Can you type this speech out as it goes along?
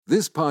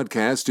This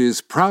podcast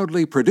is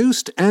proudly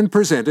produced and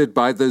presented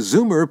by the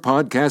Zoomer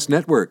Podcast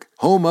Network,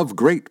 home of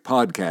great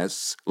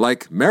podcasts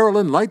like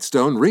Marilyn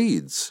Lightstone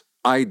Reads,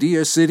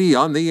 Idea City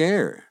on the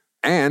Air,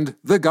 and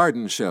The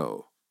Garden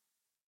Show.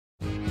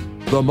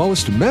 The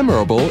most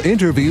memorable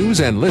interviews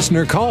and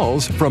listener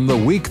calls from the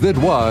week that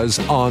was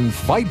on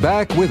Fight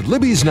Back with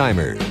Libby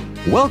Znaimer.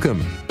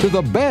 Welcome to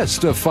the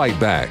best of Fight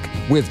Back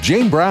with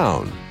Jane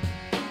Brown.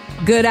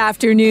 Good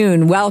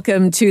afternoon.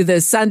 Welcome to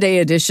the Sunday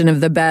edition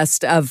of the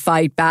Best of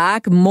Fight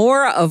Back.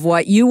 More of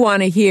what you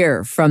want to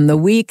hear from the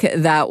week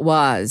that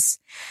was.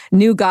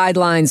 New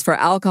guidelines for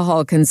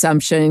alcohol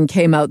consumption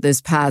came out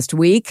this past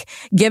week,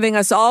 giving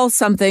us all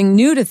something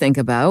new to think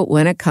about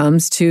when it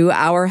comes to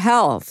our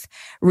health.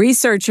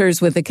 Researchers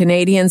with the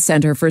Canadian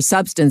Centre for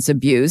Substance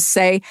Abuse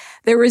say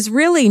there is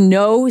really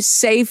no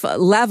safe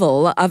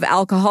level of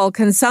alcohol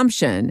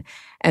consumption.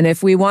 And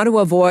if we want to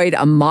avoid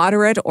a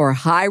moderate or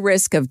high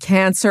risk of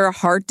cancer,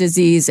 heart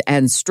disease,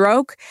 and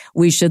stroke,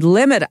 we should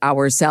limit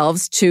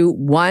ourselves to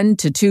 1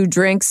 to 2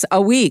 drinks a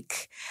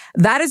week.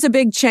 That is a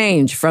big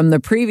change from the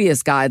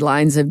previous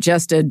guidelines of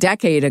just a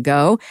decade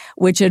ago,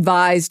 which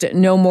advised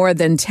no more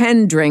than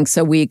 10 drinks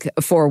a week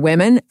for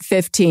women,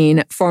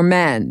 15 for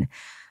men.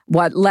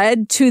 What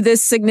led to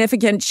this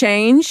significant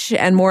change?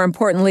 And more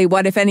importantly,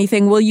 what, if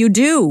anything, will you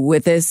do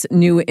with this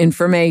new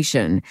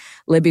information?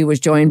 Libby was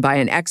joined by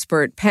an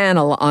expert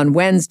panel on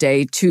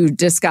Wednesday to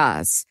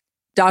discuss.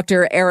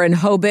 Dr. Erin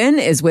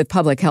Hoban is with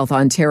Public Health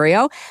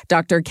Ontario.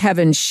 Dr.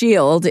 Kevin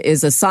Shield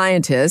is a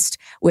scientist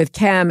with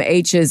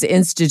CAMH's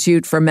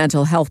Institute for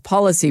Mental Health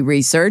Policy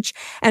Research.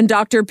 And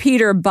Dr.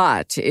 Peter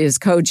Butt is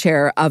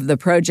co-chair of the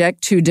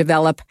project to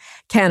develop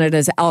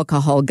Canada's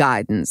alcohol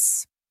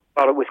guidance.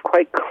 Well, it was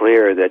quite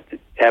clear that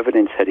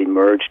evidence had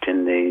emerged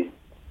in the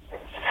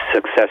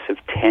successive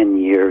 10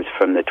 years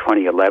from the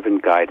 2011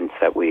 guidance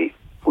that we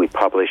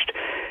published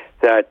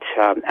that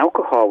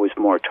alcohol was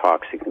more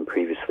toxic than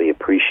previously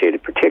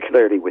appreciated,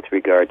 particularly with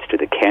regards to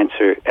the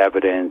cancer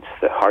evidence,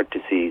 the heart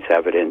disease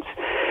evidence,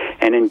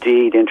 and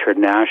indeed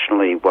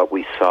internationally what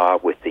we saw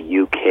with the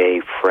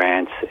UK,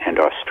 France, and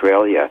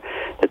Australia,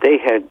 that they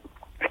had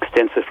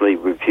extensively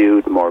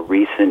reviewed more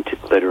recent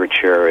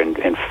literature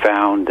and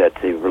found that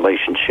the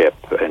relationship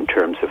in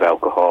terms of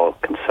alcohol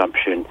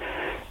consumption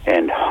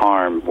and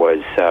harm was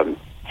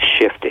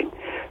shifting.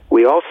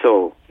 We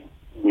also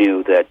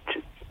knew that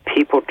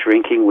people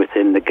drinking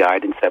within the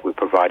guidance that we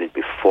provided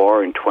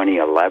before in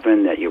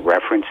 2011 that you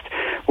referenced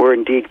were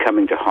indeed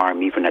coming to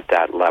harm even at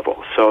that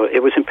level. So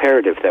it was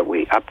imperative that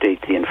we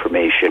update the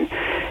information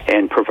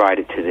and provide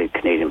it to the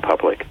Canadian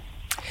public.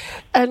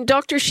 And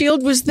Dr.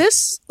 Shield, was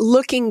this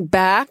looking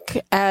back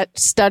at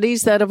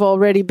studies that have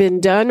already been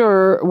done,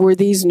 or were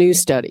these new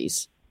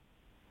studies?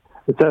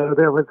 So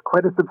there was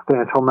quite a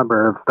substantial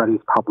number of studies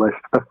published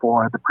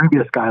before the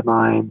previous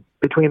guidelines,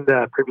 between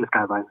the previous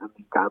guidelines and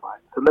these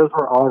guidelines. And those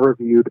were all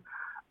reviewed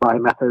by a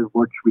method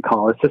which we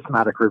call a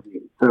systematic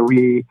review. So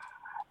we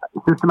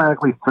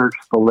systematically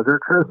searched the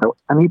literature. So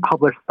any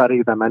published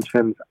study that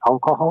mentions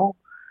alcohol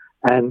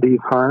and these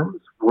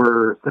harms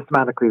were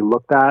systematically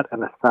looked at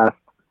and assessed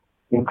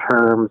in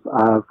terms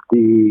of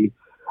the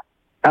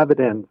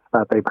evidence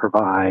that they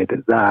provide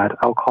that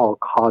alcohol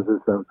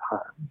causes those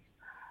harms.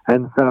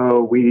 And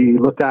so we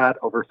looked at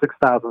over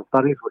 6,000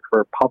 studies which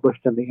were published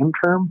in the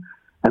interim,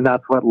 and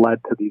that's what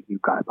led to these new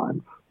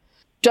guidelines.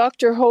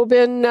 Dr.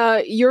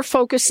 Hoban, you're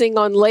focusing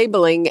on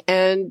labeling,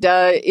 and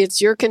it's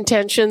your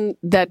contention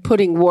that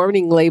putting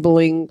warning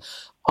labeling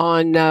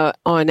on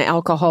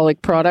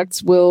alcoholic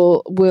products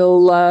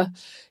will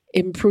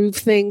improve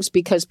things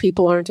because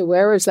people aren't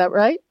aware. Is that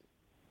right?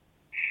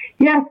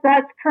 Yes,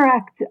 that's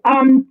correct.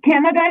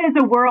 Canada is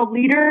a world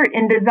leader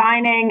in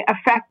designing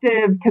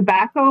effective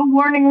tobacco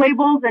warning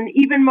labels and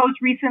even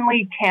most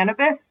recently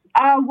cannabis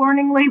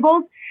warning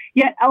labels.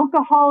 Yet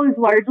alcohol is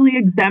largely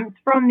exempt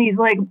from these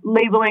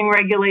labeling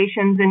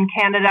regulations in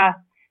Canada.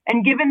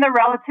 And given the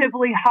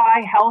relatively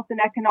high health and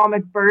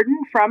economic burden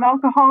from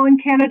alcohol in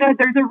Canada,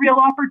 there's a real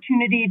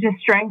opportunity to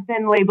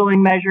strengthen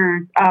labeling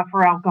measures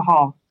for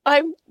alcohol.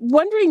 I'm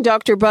wondering,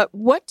 Doctor, but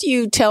what do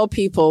you tell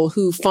people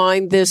who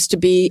find this to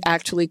be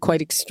actually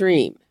quite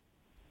extreme?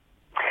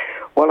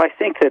 Well, I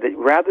think that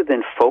rather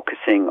than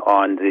focusing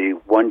on the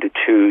 1 to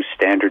 2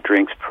 standard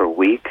drinks per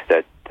week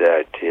that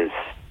is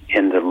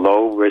in the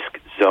low-risk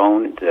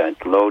zone, the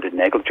low to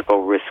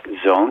negligible risk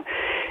zone,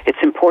 it's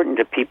important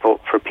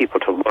for people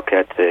to look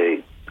at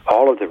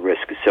all of the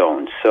risk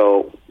zones.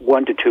 So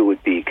 1 to 2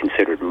 would be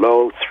considered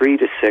low, 3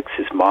 to 6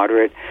 is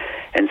moderate,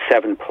 and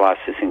 7 plus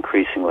is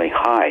increasingly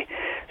high.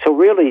 So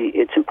really,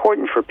 it's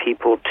important for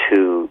people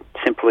to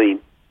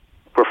simply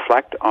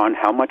reflect on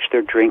how much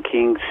they're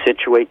drinking,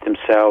 situate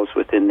themselves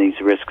within these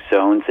risk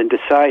zones, and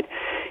decide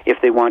if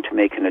they want to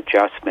make an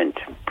adjustment,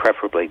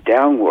 preferably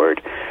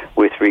downward,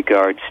 with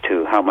regards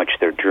to how much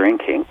they're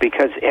drinking.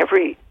 Because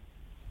every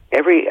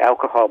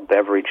alcohol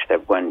beverage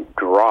that one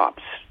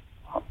drops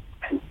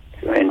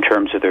in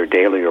terms of their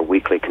daily or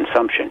weekly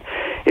consumption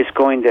is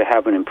going to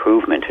have an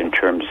improvement in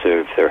terms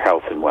of their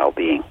health and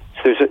well-being.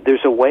 So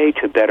there's a way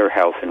to better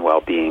health and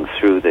well-being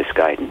through this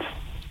guidance.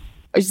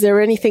 Is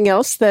there anything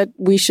else that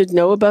we should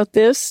know about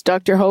this,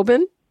 Dr.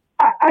 Hoban?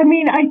 I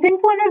mean, I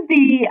think one of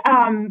the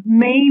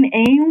main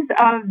aims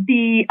of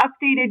the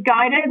updated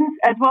guidance,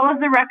 as well as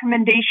the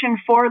recommendation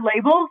for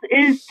labels,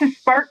 is to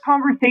spark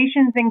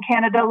conversations in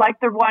Canada like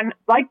the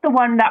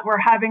one that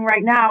we're having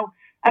right now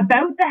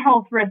about the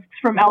health risks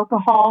from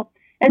alcohol,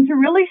 and to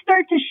really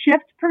start to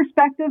shift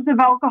perspectives of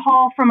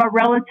alcohol from a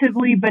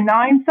relatively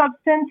benign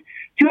substance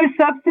to a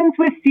substance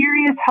with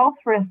serious health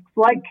risks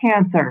like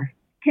cancer.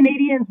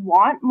 Canadians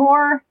want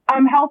more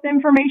health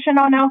information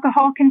on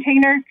alcohol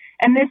containers,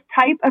 and this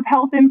type of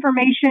health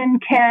information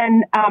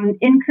can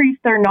increase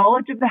their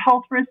knowledge of the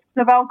health risks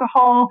of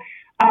alcohol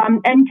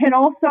and can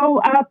also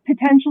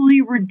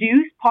potentially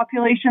reduce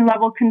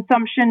population-level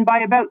consumption by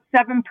about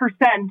 7%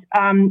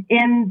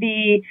 in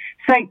the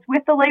sites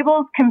with the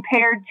labels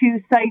compared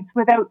to sites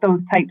without those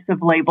types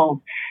of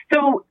labels.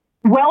 So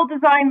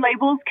well-designed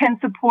labels can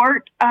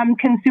support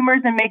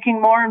consumers in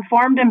making more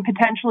informed and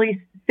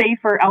potentially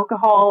safer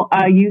alcohol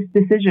use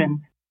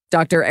decisions.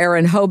 Dr.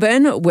 Erin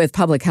Hoban with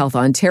Public Health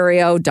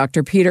Ontario,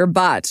 Dr. Peter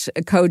Butt,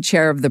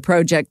 co-chair of the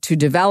project to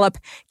develop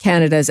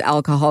Canada's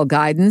alcohol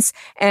guidance,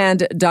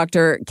 and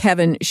Dr.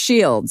 Kevin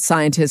Shields,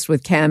 scientist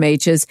with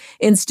CAMH's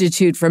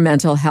Institute for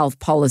Mental Health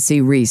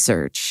Policy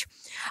Research.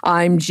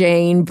 I'm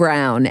Jane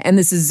Brown, and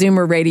this is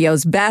Zoomer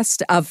Radio's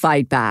Best of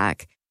Fight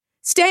Back.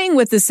 Staying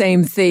with the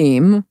same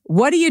theme,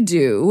 what do you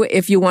do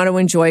if you want to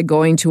enjoy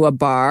going to a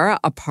bar,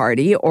 a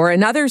party, or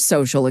another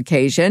social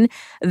occasion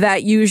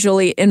that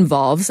usually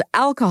involves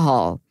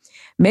alcohol?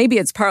 Maybe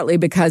it's partly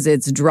because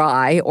it's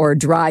dry or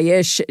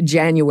dry-ish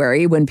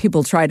January when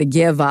people try to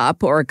give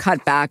up or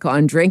cut back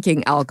on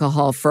drinking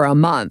alcohol for a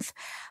month.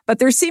 But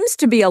there seems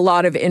to be a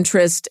lot of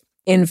interest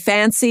in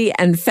fancy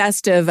and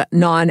festive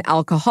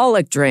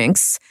non-alcoholic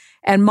drinks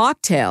and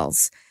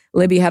mocktails.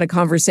 Libby had a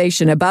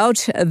conversation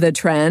about the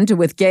trend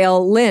with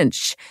Gail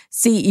Lynch,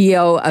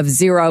 CEO of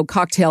Zero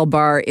Cocktail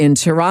Bar in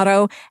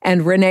Toronto,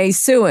 and Renee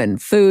Suin,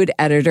 food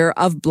editor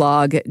of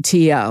Blog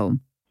TO.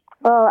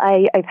 Well,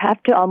 I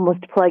have to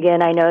almost plug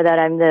in. I know that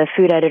I'm the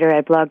food editor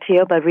at Blog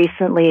TO, but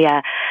recently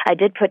I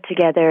did put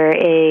together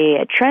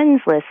a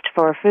trends list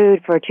for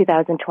food for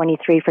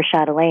 2023 for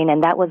Chatelaine,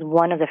 and that was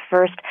one of the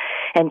first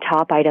and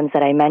top items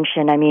that I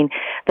mentioned. I mean,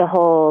 the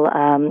whole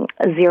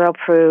zero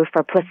proof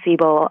or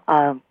placebo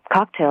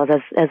cocktails,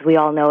 as we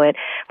all know it,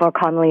 more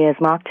commonly as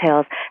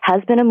mocktails,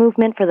 has been a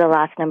movement for the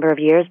last number of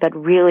years, but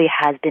really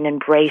has been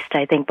embraced,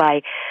 I think,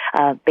 by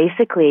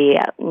basically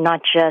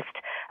not just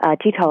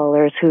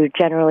teetotalers who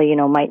generally,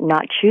 might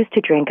not choose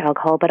to drink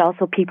alcohol, but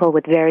also people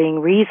with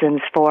varying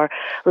reasons for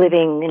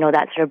living,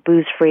 that sort of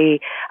booze-free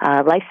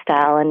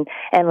lifestyle. And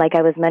like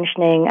I was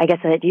mentioning, I guess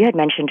that you had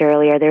mentioned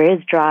earlier, there is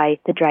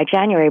the dry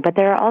January, but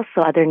there are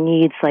also other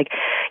needs, like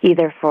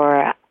either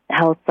for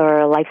health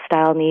or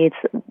lifestyle needs,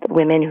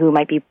 women who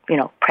might be,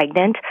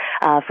 pregnant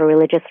for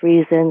religious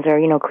reasons, or,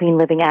 clean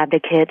living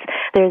advocates.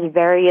 There's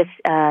various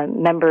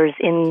members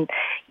in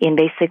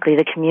basically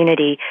the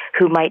community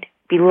who might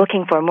be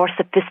looking for a more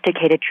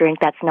sophisticated drink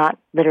that's not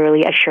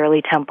literally a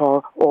Shirley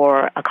Temple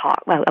or a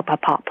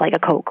pop like a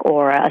Coke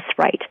or a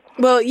Sprite.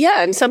 Well,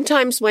 yeah, and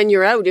sometimes when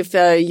you're out, if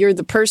you're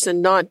the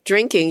person not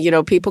drinking,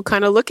 people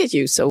kind of look at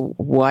you. So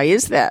why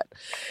is that?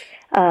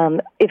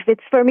 If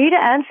it's for me to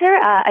answer,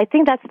 I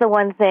think that's the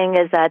one thing,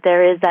 is that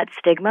there is that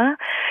stigma.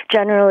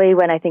 Generally,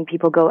 when I think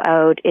people go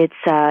out, it's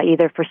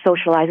either for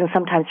socializing,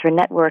 sometimes for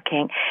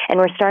networking. And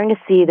we're starting to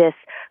see this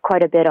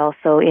quite a bit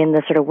also in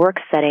the sort of work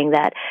setting,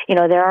 that,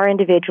 there are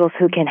individuals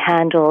who can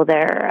handle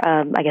their,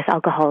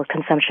 alcohol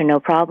consumption no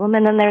problem.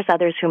 And then there's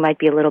others who might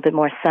be a little bit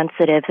more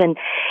sensitive. And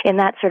in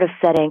that sort of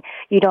setting,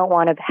 you don't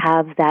want to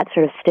have that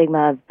sort of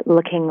stigma of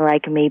looking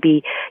like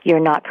maybe you're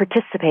not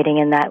participating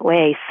in that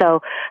way.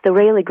 So the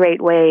really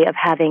great way of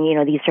having,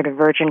 these sort of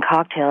virgin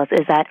cocktails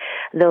is that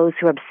those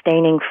who are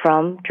abstaining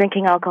from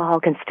drinking alcohol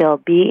can still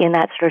be in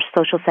that sort of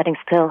social setting,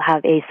 still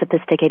have a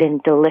sophisticated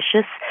and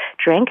delicious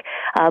drink,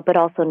 but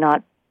also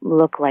not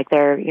look like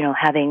they're,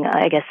 having,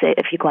 I guess,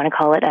 if you want to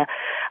call it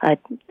a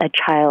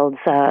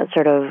child's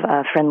sort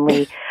of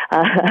friendly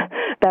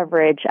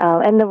beverage.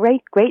 And the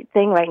great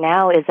thing right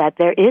now is that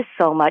there is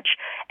so much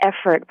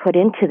effort put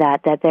into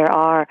that there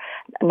are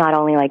not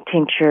only like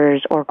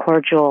tinctures or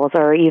cordials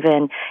or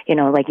even,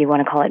 like you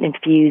want to call it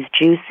infused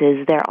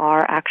juices. There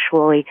are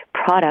actually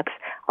products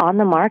on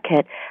the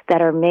market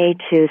that are made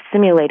to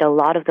simulate a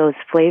lot of those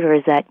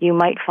flavors that you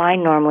might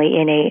find normally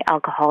in a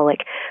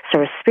alcoholic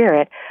sort of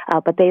spirit,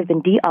 but they've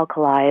been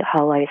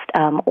de-alcoholized,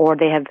 or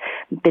they have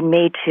been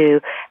made to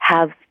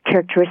have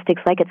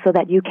characteristics like it so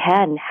that you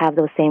can have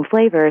those same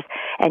flavors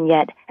and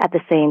yet at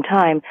the same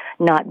time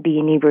not be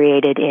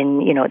inebriated in,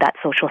 that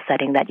social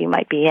setting that you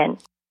might be in.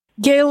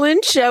 Gail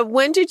Lynch,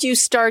 when did you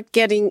start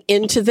getting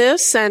into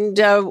this? And,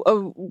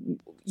 have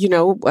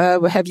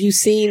you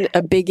seen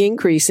a big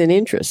increase in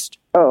interest?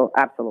 Oh,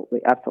 absolutely.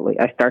 Absolutely.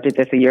 I started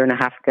this a year and a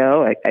half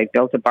ago. I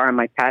built a bar on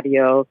my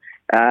patio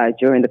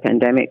during the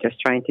pandemic, just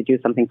trying to do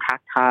something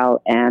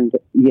tactile and,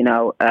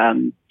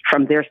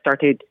 from there,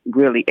 started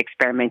really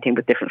experimenting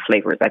with different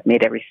flavors. I've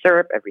made every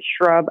syrup, every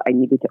shrub. I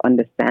needed to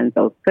understand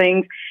those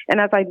things. And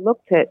as I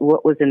looked at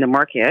what was in the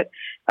market,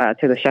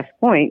 to the chef's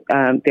point,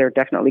 there are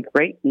definitely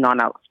great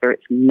non-alc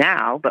spirits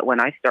now. But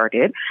when I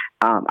started,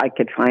 I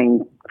could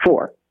find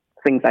 4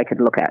 things I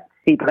could look at.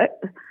 Seedlet,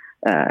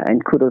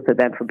 and kudos to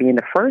them for being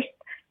the first.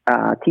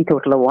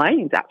 Teetotaler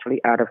Wines,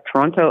 actually out of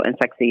Toronto, and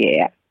Sexy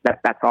AF.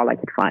 That's all I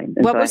could find.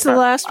 And what was the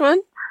last one?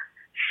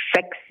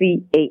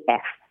 Sexy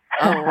AF.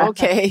 Oh,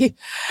 okay.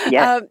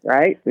 Yes,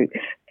 right.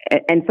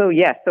 And so,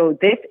 so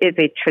this is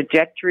a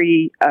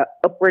trajectory,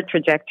 upward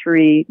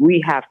trajectory.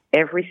 We have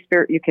every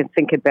spirit you can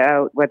think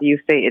about, whether you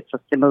say it's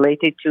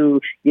assimilated to,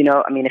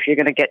 if you're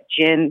going to get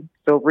gin,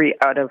 Sobri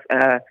out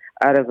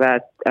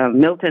of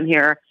Milton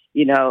here,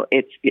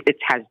 it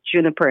has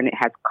juniper and it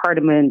has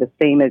cardamom, the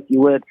same as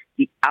you would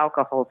the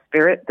alcohol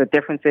spirit. The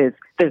difference is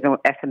there's no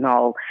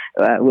ethanol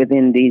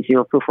within the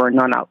zero proof or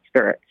non-alc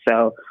spirit.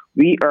 So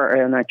we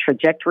are on a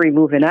trajectory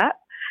moving up.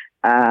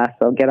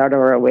 So get out of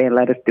our way and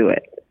let us do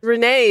it.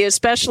 Renee,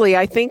 especially,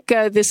 I think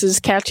this is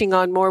catching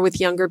on more with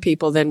younger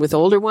people than with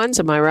older ones.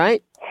 Am I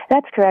right?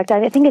 That's correct.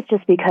 I think it's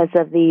just because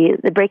of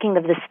the breaking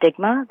of the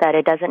stigma that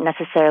it doesn't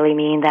necessarily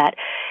mean that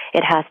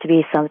it has to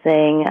be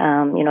something,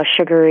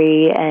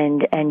 sugary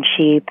and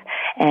cheap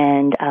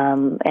and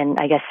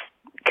I guess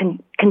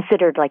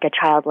considered like a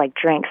childlike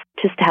drink,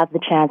 just to have the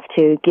chance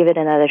to give it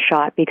another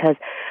shot, because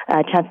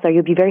chances are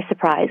you'll be very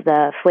surprised.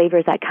 The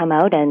flavors that come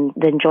out and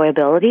the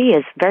enjoyability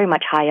is very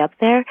much high up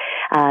there,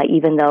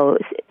 even though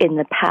in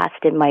the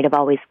past it might have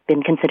always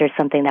been considered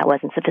something that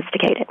wasn't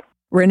sophisticated.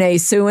 Renee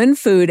Suen,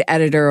 food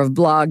editor of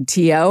Blog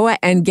TO,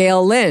 and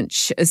Gail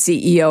Lynch,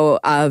 CEO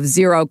of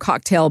Zero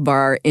Cocktail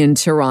Bar in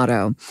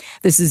Toronto.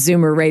 This is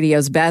Zoomer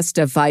Radio's Best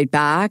of Fight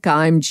Back.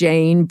 I'm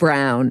Jane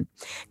Brown.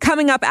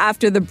 Coming up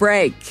after the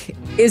break,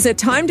 is it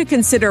time to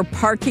consider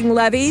parking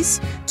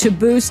levies to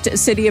boost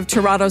City of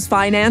Toronto's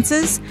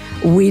finances?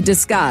 We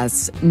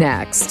discuss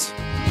next.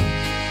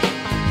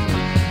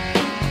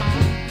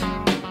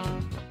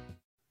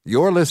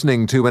 You're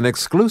listening to an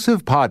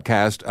exclusive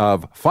podcast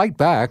of Fight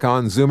Back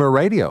on Zoomer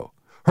Radio.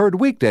 Heard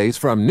weekdays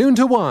from noon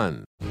to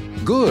 1.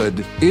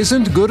 Good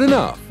isn't good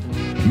enough.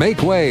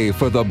 Make way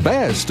for the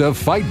best of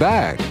Fight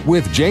Back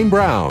with Jane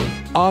Brown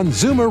on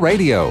Zoomer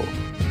Radio.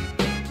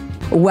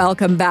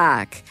 Welcome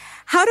back.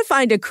 How to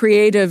find a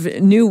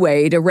creative new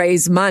way to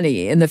raise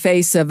money in the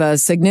face of a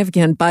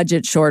significant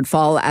budget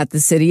shortfall at the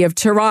City of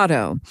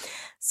Toronto.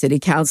 City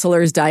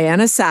Councillors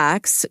Diana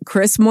Sachs,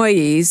 Chris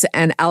Moise,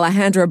 and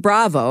Alejandra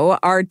Bravo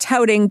are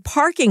touting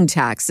parking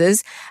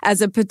taxes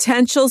as a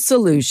potential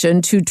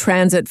solution to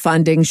transit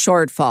funding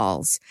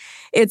shortfalls.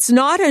 It's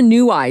not a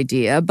new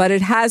idea, but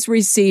it has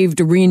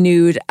received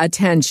renewed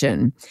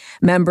attention.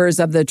 Members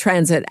of the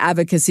transit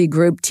advocacy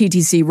group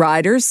TTC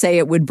Riders say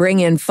it would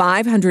bring in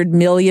 $500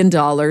 million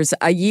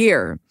a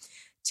year.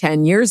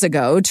 10 years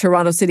ago,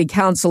 Toronto City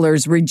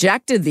Councillors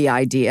rejected the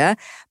idea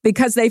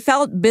because they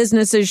felt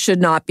businesses should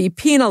not be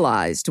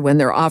penalized when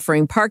they're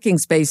offering parking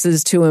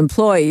spaces to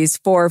employees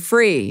for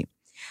free.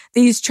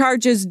 These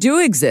charges do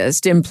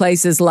exist in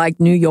places like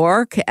New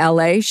York,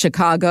 LA,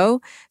 Chicago,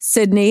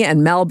 Sydney,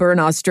 and Melbourne,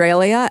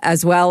 Australia,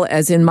 as well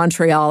as in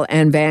Montreal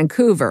and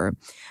Vancouver.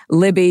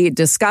 Libby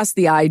discussed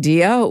the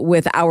idea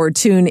with our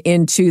Tune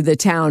Into the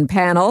Town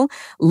panel,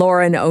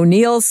 Lauren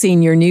O'Neill,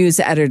 senior news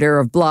editor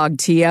of Blog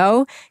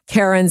TO,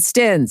 Karen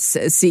Stintz,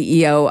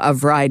 CEO of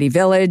Variety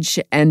Village,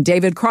 and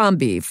David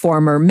Crombie,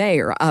 former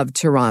mayor of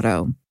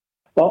Toronto.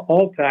 Well,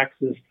 all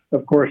taxes,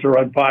 of course, are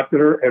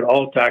unpopular, and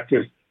all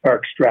taxes are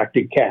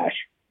extracting cash.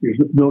 There's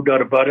no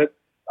doubt about it.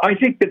 I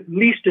think that at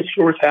least it's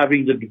worth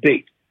having the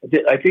debate.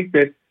 I think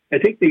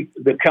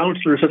the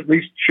councillors at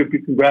least should be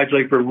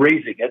congratulated for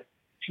raising it.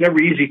 It's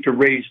never easy to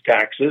raise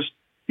taxes.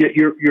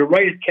 You're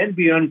right; it can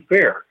be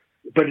unfair,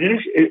 but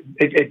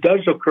it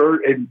does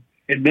occur in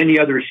many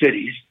other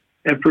cities,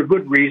 and for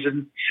good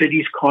reason.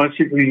 Cities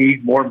constantly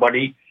need more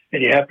money,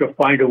 and you have to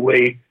find a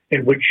way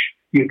in which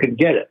you can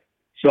get it.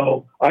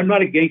 So I'm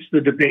not against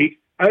the debate.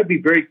 I would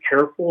be very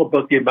careful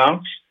about the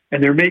amounts,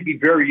 and there may be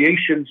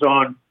variations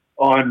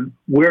on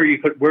where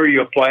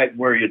you apply it and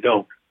where you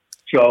don't.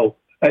 So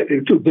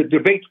the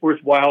debate's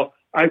worthwhile.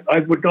 I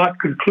would not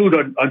conclude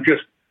on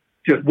just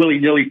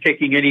willy-nilly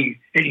taking any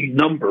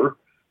number,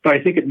 but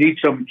I think it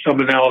needs some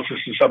analysis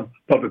and some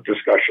public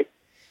discussion.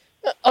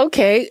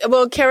 Okay.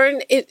 Well,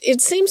 Karen, it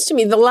seems to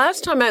me the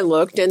last time I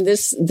looked, and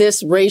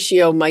this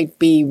ratio might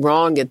be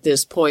wrong at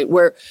this point,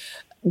 where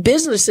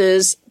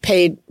businesses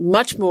paid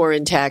much more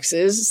in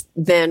taxes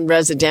than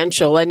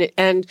residential.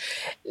 And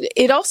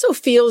it also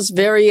feels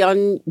very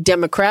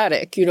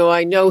undemocratic.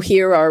 I know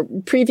here our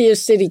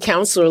previous city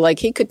councillor,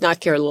 he could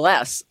not care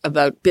less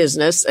about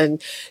business and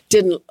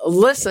didn't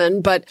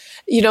listen. But,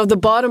 the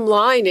bottom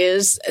line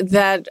is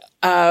that,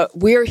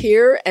 we're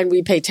here and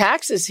we pay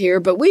taxes here,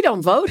 but we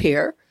don't vote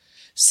here.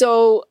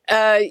 So,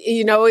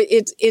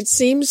 it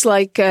seems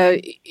like,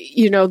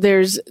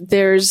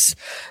 there's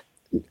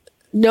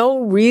no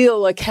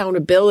real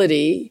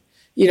accountability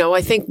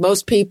I think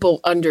most people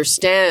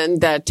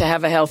understand that to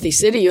have a healthy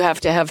city, you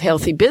have to have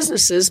healthy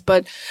businesses,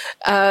 but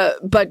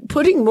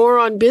putting more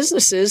on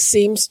businesses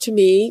seems to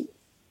me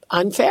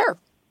unfair.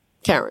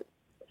 Karen.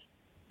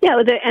 Yeah,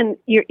 and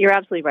you're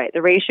absolutely right.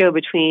 The ratio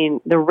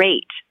between the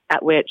rate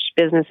at which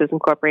businesses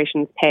and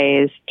corporations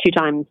pay is 2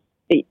 times.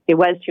 It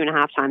was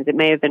 2.5 times. It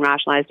may have been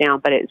rationalized down,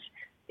 but it's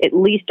at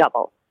least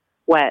double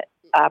what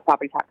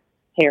property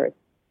taxpayers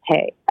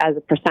pay as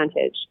a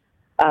percentage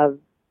of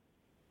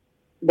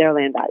their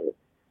land value.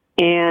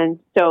 And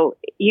so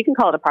you can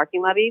call it a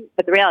parking levy,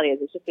 but the reality is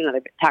it's just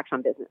another tax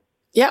on business.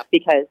 Yeah.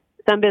 Because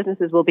some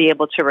businesses will be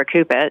able to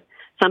recoup it.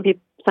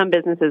 Some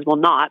businesses will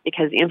not,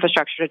 because the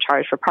infrastructure to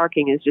charge for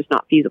parking is just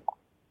not feasible.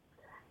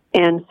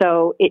 And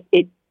so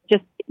it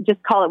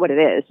just call it what it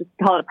is. Just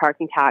call it a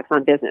parking tax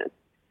on business.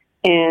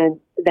 And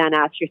then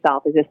ask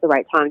yourself, is this the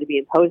right time to be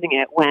imposing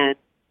it when,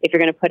 if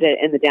you're going to put it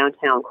in the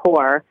downtown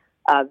core,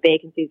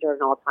 vacancies are at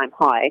an all-time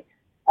high.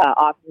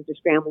 Offices are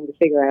scrambling to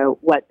figure out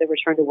what the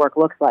return to work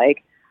looks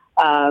like.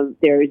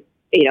 There's,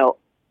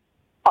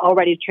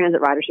 already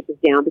transit ridership is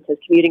down because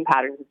commuting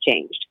patterns have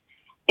changed.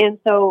 And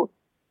so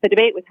the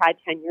debate was had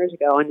 10 years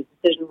ago, and the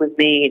decision was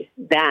made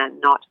then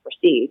not to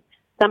proceed.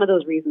 Some of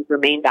those reasons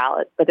remain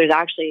valid, but there's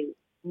actually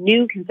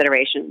new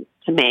considerations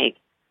to make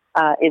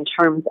in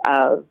terms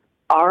of,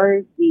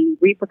 are the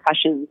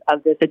repercussions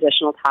of this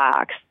additional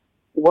tax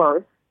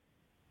worth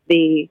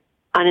the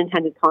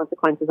unintended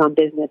consequences on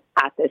business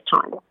at this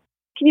time?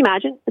 Can you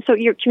imagine? So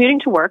you're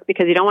commuting to work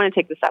because you don't want to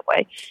take the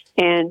subway,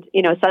 and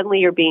suddenly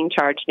you're being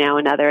charged now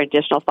another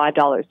additional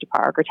 $5 to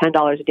park or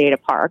 $10 a day to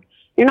park.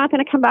 You're not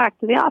going to come back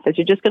to the office.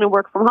 You're just going to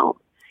work from home.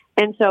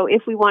 And so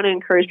if we want to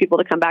encourage people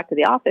to come back to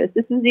the office,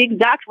 this is the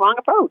exact wrong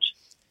approach.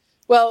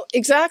 Well,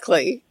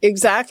 exactly.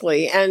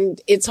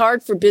 And it's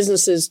hard for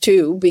businesses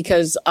too,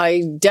 because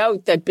I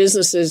doubt that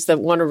businesses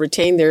that want to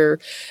retain their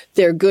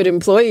good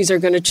employees are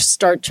going to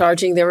start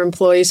charging their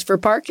employees for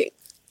parking.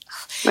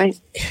 Right.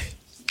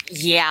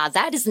 Yeah,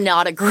 that is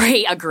not a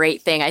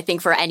great thing, I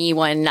think, for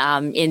anyone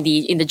in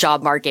the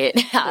job market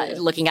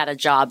looking at a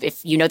job.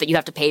 If you know that you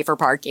have to pay for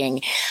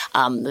parking,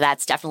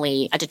 that's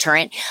definitely a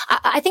deterrent.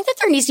 I think that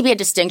there needs to be a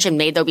distinction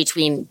made, though,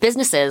 between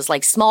businesses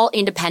like small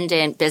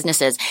independent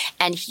businesses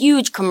and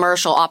huge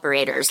commercial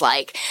operators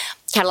like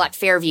Cadillac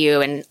Fairview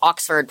and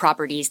Oxford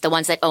Properties, the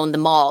ones that own the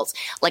malls.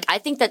 Like, I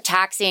think that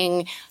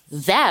taxing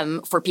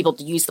them for people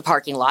to use the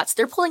parking lots,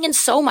 they're pulling in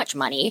so much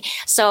money.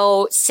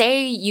 So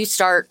say you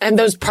start... And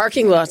those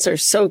parking lots are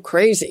so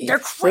crazy. They're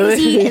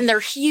crazy and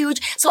they're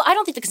huge. So I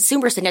don't think the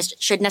consumers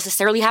should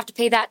necessarily have to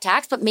pay that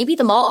tax, but maybe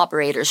the mall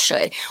operators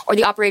should, or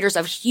the operators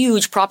of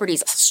huge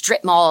properties,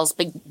 strip malls,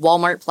 big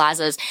Walmart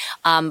plazas.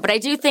 But I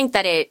do think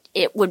that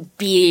it would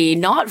be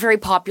not very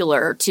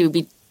popular to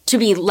be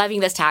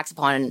levying this tax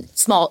upon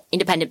small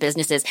independent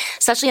businesses,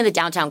 especially in the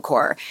downtown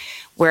core,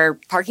 where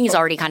parking is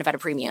already kind of at a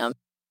premium.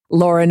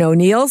 Lauren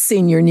O'Neill,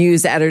 senior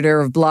news editor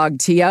of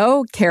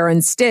BlogTO, Karen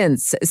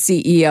Stintz,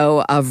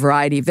 CEO of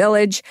Variety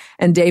Village,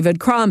 and David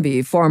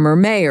Crombie, former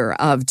mayor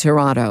of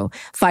Toronto.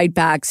 Fight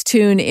Back's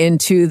Tune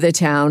Into the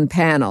Town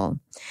panel.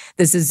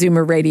 This is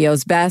Zoomer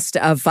Radio's Best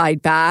of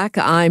Fight Back.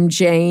 I'm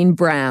Jane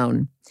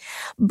Brown.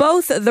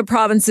 Both the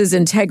province's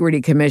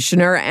Integrity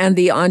Commissioner and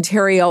the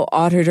Ontario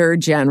Auditor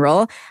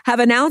General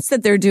have announced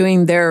that they're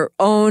doing their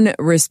own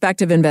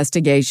respective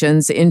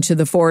investigations into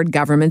the Ford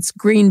government's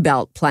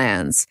Greenbelt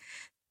plans.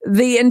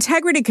 The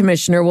Integrity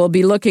Commissioner will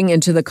be looking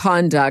into the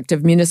conduct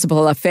of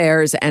Municipal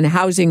Affairs and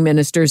Housing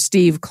Minister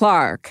Steve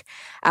Clark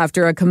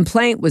after a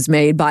complaint was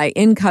made by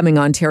incoming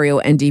Ontario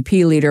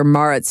NDP leader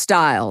Marit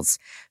Stiles,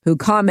 who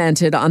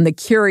commented on the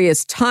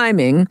curious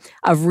timing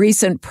of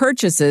recent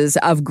purchases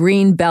of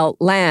Greenbelt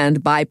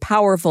land by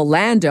powerful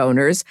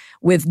landowners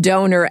with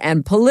donor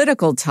and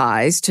political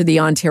ties to the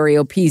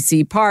Ontario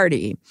PC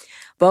party.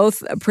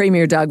 Both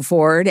Premier Doug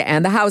Ford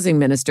and the Housing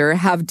Minister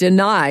have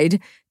denied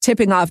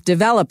tipping off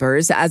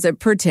developers as it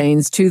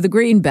pertains to the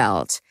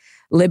Greenbelt.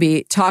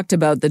 Libby talked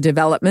about the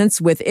developments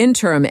with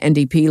interim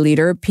NDP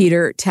leader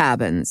Peter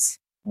Tabuns.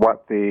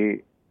 What the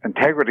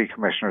Integrity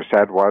Commissioner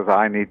said was,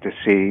 I need to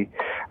see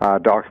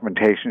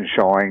documentation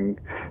showing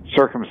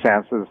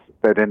circumstances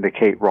that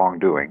indicate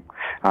wrongdoing.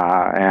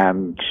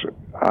 And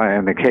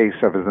in the case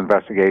of his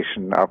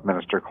investigation of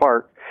Minister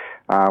Clark,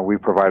 we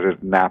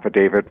provided an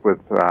affidavit with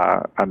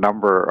a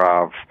number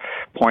of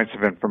points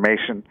of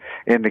information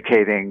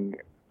indicating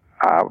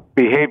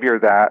behavior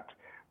that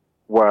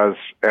was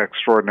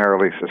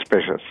extraordinarily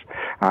suspicious.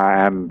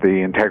 And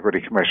the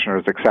Integrity Commissioner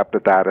has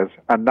accepted that as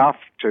enough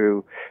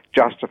to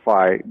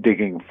justify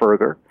digging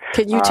further.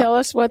 Can you tell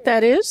us what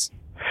that is?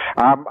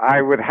 I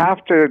would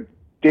have to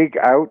dig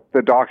out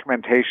the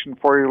documentation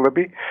for you,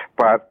 Libby,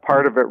 but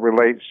part of it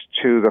relates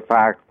to the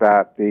fact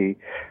that the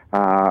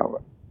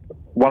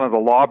one of the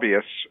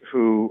lobbyists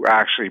who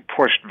actually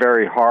pushed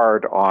very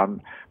hard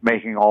on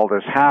making all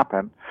this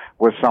happen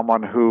was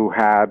someone who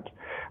had,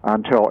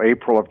 until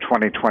April of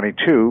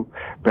 2022,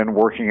 been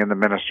working in the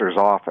minister's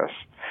office.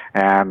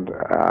 And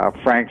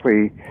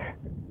frankly,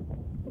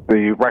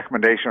 the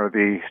recommendation or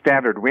the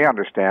standard we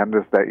understand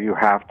is that you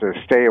have to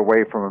stay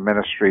away from a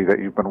ministry that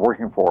you've been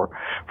working for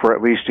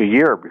at least a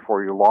year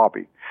before you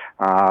lobby.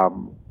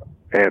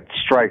 It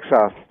strikes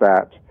us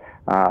that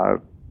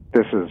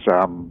this is,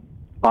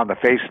 on the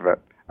face of it,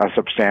 a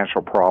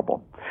substantial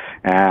problem.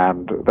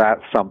 And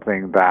that's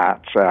something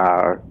that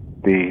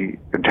the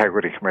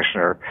Integrity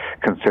Commissioner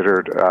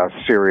considered a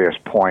serious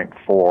point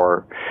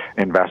for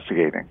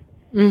investigating.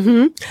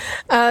 Mm-hmm.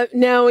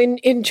 Now,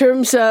 in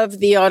terms of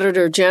the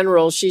Auditor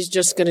General, she's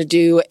just going to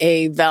do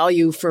a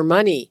value for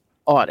money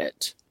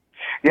audit.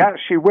 Yeah,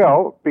 she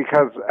will,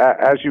 because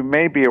as you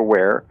may be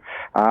aware,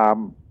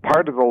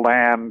 part of the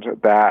land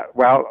that,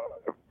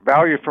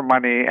 value for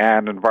money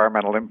and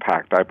environmental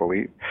impact, I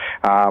believe,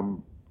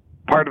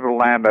 part of the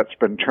land that's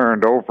been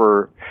turned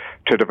over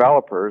to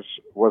developers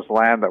was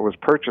land that was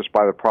purchased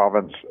by the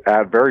province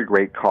at very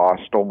great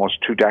cost almost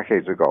 2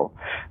 decades ago,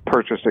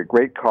 purchased at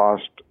great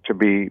cost to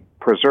be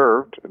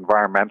preserved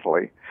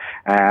environmentally,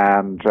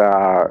 and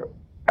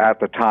at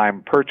the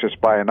time purchased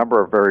by a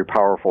number of very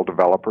powerful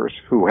developers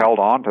who held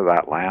on to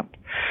that land,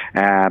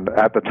 and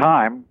at the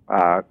time,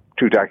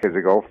 2 decades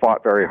ago,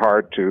 fought very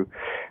hard to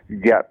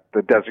get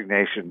the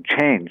designation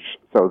changed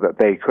so that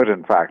they could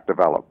in fact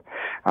develop.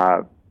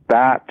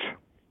 That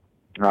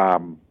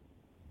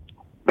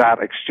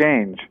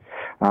exchange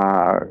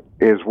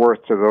is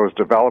worth to those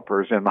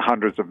developers in the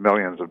hundreds of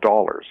millions of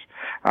dollars.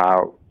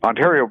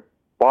 Ontario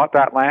bought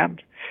that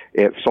land.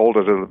 It sold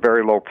it at a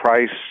very low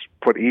price,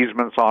 put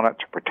easements on it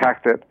to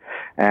protect it,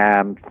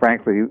 and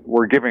frankly,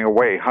 we're giving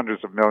away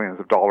hundreds of millions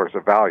of dollars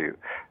of value.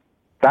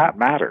 That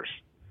matters.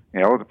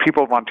 The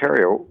people of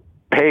Ontario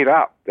paid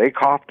up. They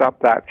coughed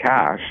up that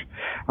cash,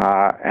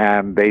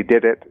 and they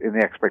did it in the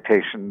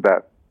expectation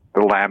that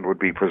the land would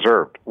be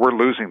preserved. We're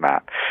losing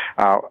that.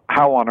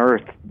 How on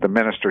earth the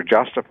minister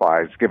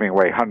justifies giving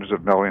away hundreds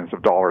of millions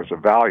of dollars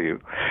of value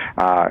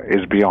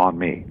is beyond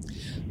me.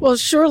 Well,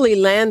 surely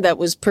land that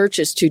was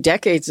purchased 2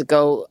 decades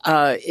ago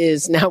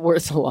is now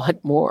worth a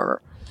lot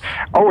more.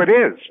 Oh, it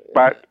is.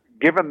 But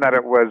given that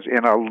it was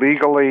in a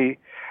legally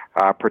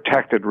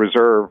protected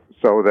reserve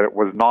so that it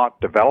was not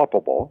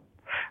developable,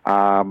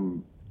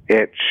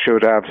 it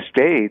should have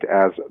stayed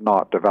as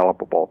not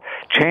developable.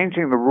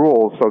 Changing the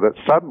rules so that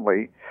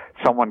suddenly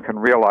someone can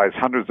realize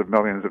hundreds of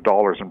millions of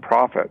dollars in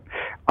profit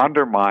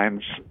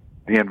undermines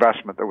the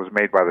investment that was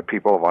made by the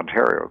people of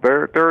Ontario.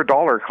 There are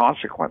dollar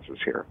consequences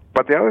here.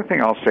 But the other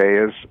thing I'll say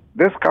is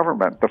this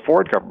government, the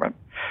Ford government,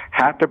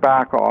 had to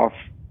back off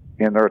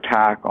in their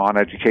attack on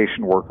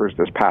education workers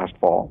this past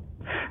fall.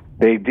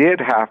 They did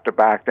have to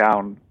back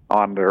down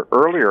on their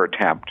earlier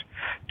attempt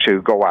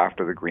to go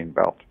after the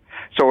Greenbelt.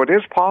 So it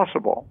is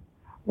possible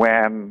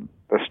when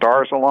the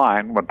stars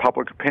align, when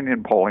public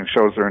opinion polling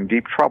shows they're in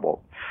deep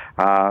trouble,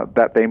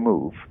 that they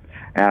move.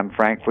 And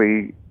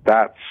frankly,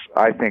 that's,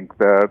 I think,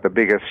 the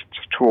biggest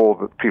tool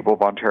that people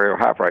of Ontario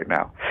have right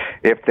now.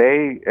 If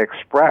they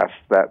express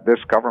that this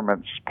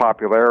government's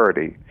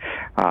popularity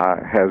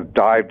has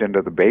dived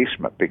into the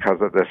basement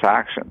because of this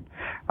action,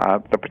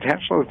 the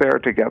potential is there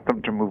to get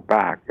them to move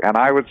back. And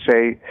I would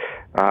say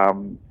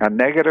a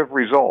negative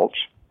result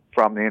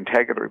from the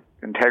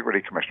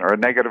Integrity Commissioner, a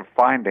negative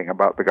finding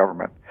about the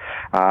government,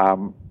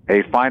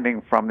 a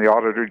finding from the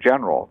Auditor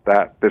General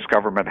that this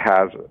government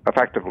has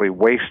effectively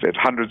wasted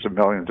hundreds of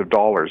millions of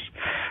dollars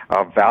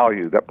of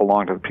value that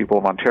belong to the people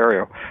of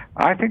Ontario.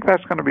 I think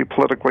that's going to be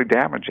politically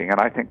damaging, and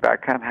I think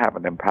that can have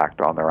an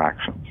impact on their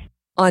actions.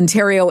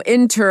 Ontario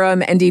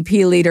interim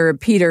NDP leader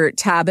Peter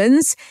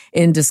Tabuns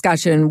in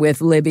discussion with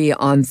Libby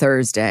on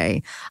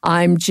Thursday.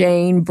 I'm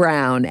Jane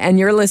Brown, and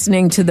you're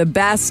listening to the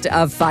best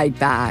of Fight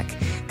Back.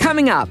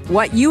 Coming up,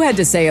 what you had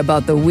to say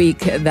about the week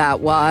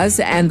that was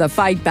and the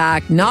Fight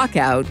Back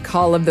Knockout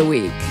Call of the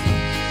Week.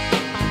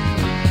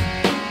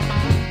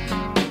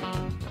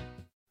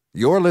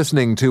 You're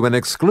listening to an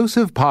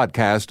exclusive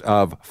podcast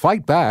of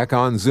Fight Back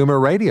on Zoomer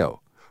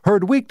Radio.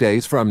 Heard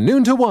weekdays from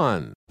noon to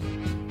 1.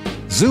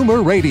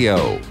 Zoomer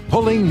Radio,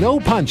 pulling no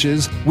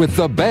punches with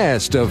the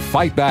best of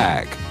Fight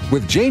Back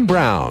with Jane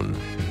Brown.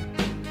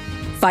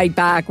 Fight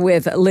Back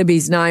with Libby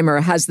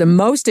Znaimer has the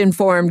most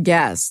informed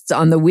guests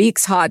on the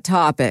week's hot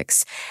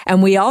topics,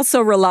 and we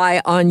also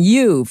rely on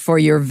you for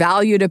your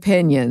valued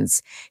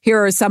opinions.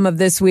 Here are some of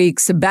this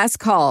week's best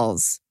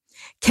calls.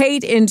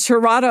 Kate in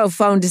Toronto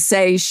phoned to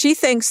say she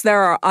thinks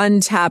there are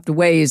untapped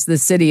ways the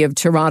City of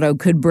Toronto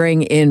could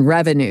bring in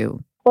revenue.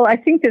 Well, I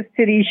think the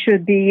city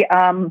should be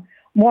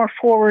more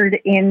forward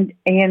in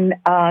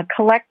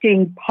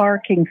collecting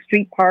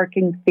street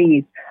parking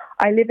fees.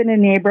 I live in a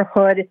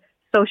neighborhood,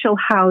 social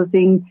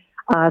housing.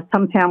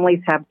 Some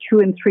families have 2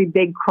 and 3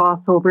 big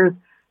crossovers.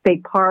 They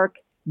park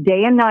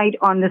day and night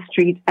on the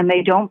street, and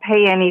they don't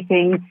pay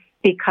anything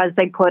because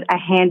they put a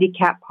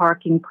handicap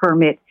parking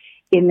permit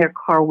in their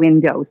car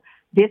windows.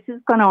 This has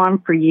gone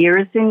on for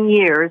years and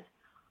years.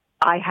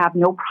 I have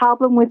no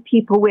problem with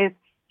people with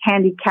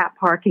handicap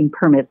parking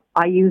permits.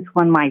 I use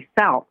one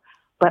myself.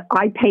 But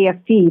I pay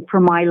a fee for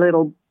my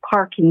little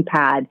parking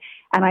pad.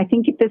 And I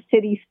think if the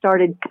city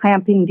started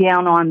clamping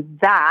down on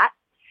that,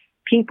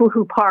 people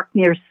who park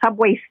near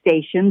subway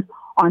stations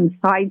on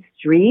side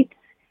streets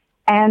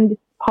and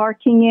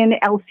parking in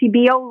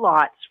LCBO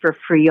lots for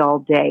free all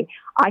day.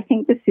 I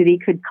think the city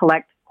could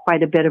collect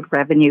quite a bit of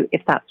revenue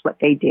if that's what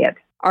they did.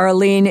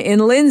 Arlene in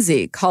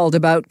Lindsay called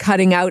about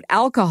cutting out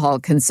alcohol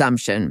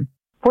consumption.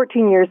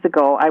 14 years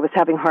ago, I was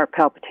having heart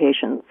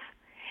palpitations,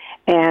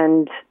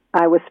 and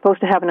I was supposed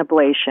to have an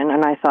ablation,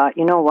 and I thought,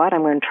 you know what,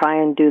 I'm going to try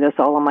and do this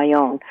all on my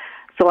own.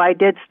 So I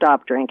did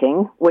stop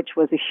drinking, which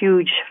was a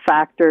huge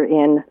factor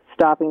in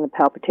stopping the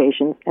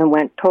palpitations, and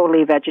went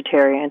totally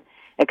vegetarian,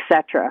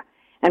 etc.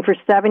 And for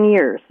 7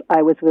 years,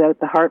 I was without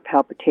the heart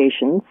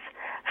palpitations,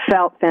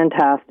 felt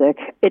fantastic.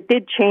 It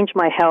did change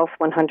my health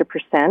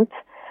 100%.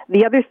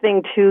 The other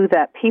thing, too,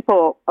 that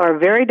people are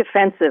very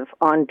defensive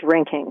on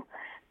drinking.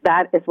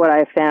 That is what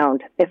I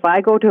found. If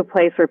I go to a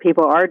place where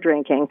people are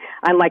drinking,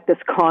 I'm like this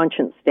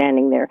conscience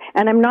standing there.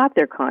 And I'm not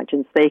their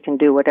conscience. They can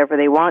do whatever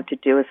they want to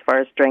do as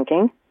far as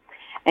drinking.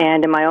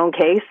 And in my own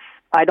case,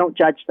 I don't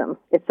judge them.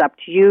 It's up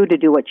to you to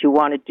do what you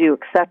want to do,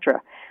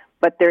 etc.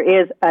 But there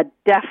is a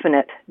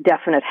definite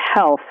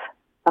health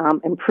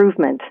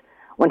improvement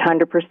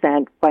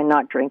 100% by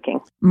not drinking.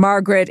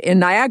 Margaret in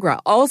Niagara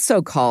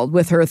also called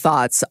with her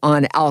thoughts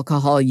on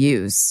alcohol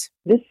use.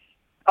 This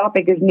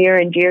topic is near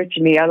and dear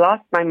to me. I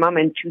lost my mom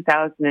in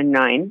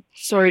 2009.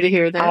 Sorry to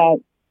hear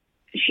that.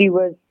 She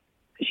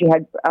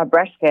had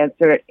breast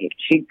cancer.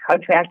 She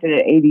contracted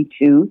at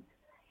 82.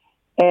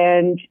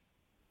 And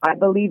I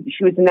believe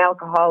she was an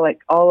alcoholic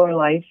all her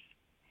life.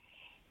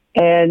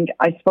 And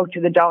I spoke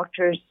to the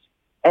doctors,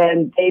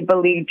 and they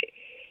believed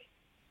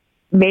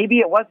maybe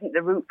it wasn't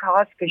the root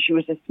cause because she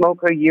was a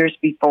smoker years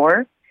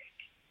before,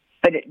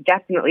 but it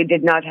definitely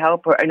did not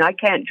help her. And I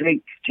can't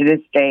drink to this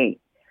day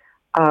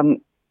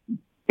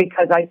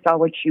because I saw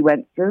what she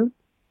went through.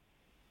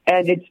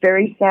 And it's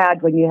very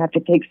sad when you have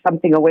to take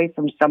something away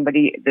from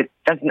somebody that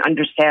doesn't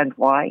understand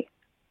why.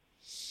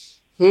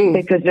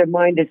 Because their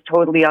mind is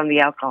totally on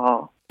the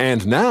alcohol.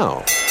 And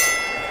now,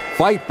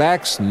 Fight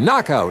Back's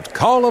Knockout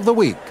Call of the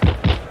Week.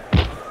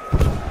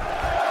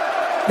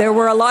 There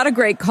were a lot of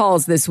great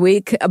calls this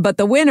week, but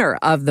the winner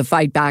of the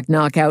Fight Back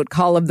Knockout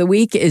Call of the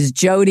Week is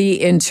Jody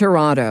in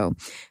Toronto,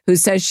 who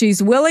says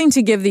she's willing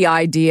to give the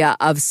idea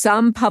of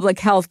some public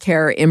health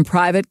care in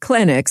private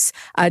clinics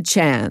a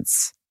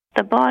chance.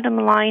 The bottom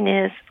line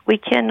is we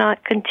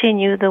cannot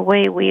continue the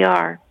way we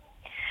are.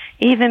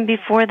 Even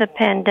before the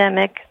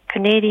pandemic,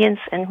 Canadians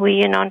and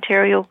we in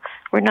Ontario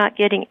were not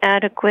getting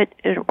adequate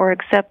or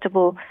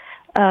acceptable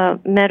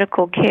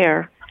medical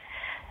care.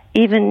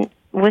 Even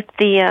with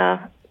the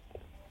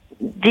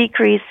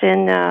decrease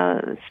in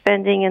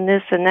spending and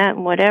this and that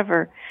and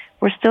whatever,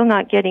 we're still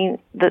not getting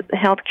the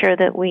health care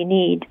that we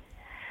need.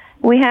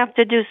 We have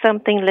to do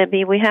something,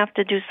 Libby. We have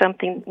to do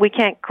something. We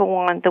can't go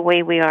on the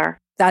way we are.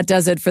 That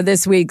does it for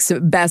this week's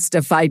Best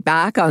of Fight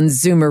Back on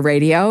Zoomer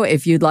Radio.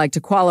 If you'd like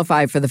to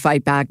qualify for the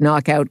Fight Back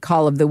Knockout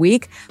Call of the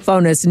Week,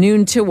 phone us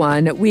noon to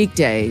 1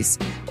 weekdays.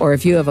 Or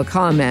if you have a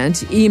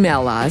comment,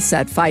 email us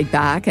at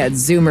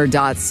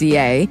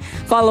fightback@zoomer.ca.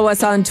 Follow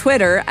us on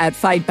Twitter at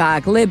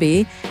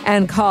FightbackLibby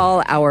and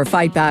call our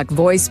Fight Back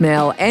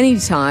voicemail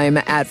anytime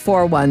at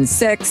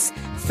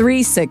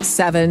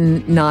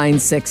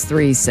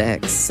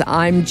 416-367-9636.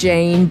 I'm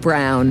Jane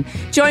Brown.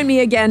 Join me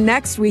again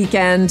next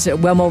weekend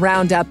when we'll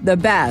round up the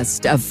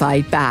best of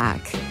Fight Back.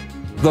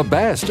 The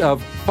Best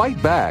of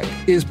Fight Back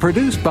is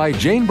produced by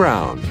Jane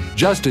Brown,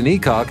 Justin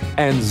Eacock,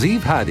 and Zeev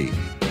Hadi,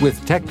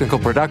 with technical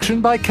production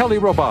by Kelly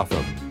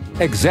Robotham.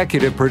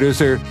 Executive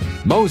producer,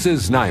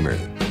 Moses Znaimer.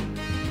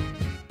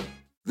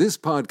 This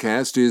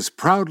podcast is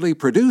proudly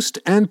produced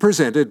and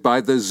presented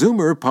by the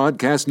Zoomer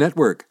Podcast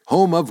Network,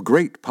 home of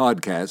great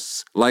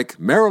podcasts like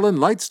Marilyn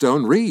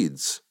Lightstone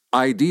Reads,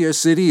 Idea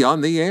City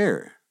on the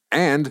Air,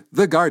 and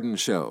The Garden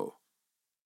Show.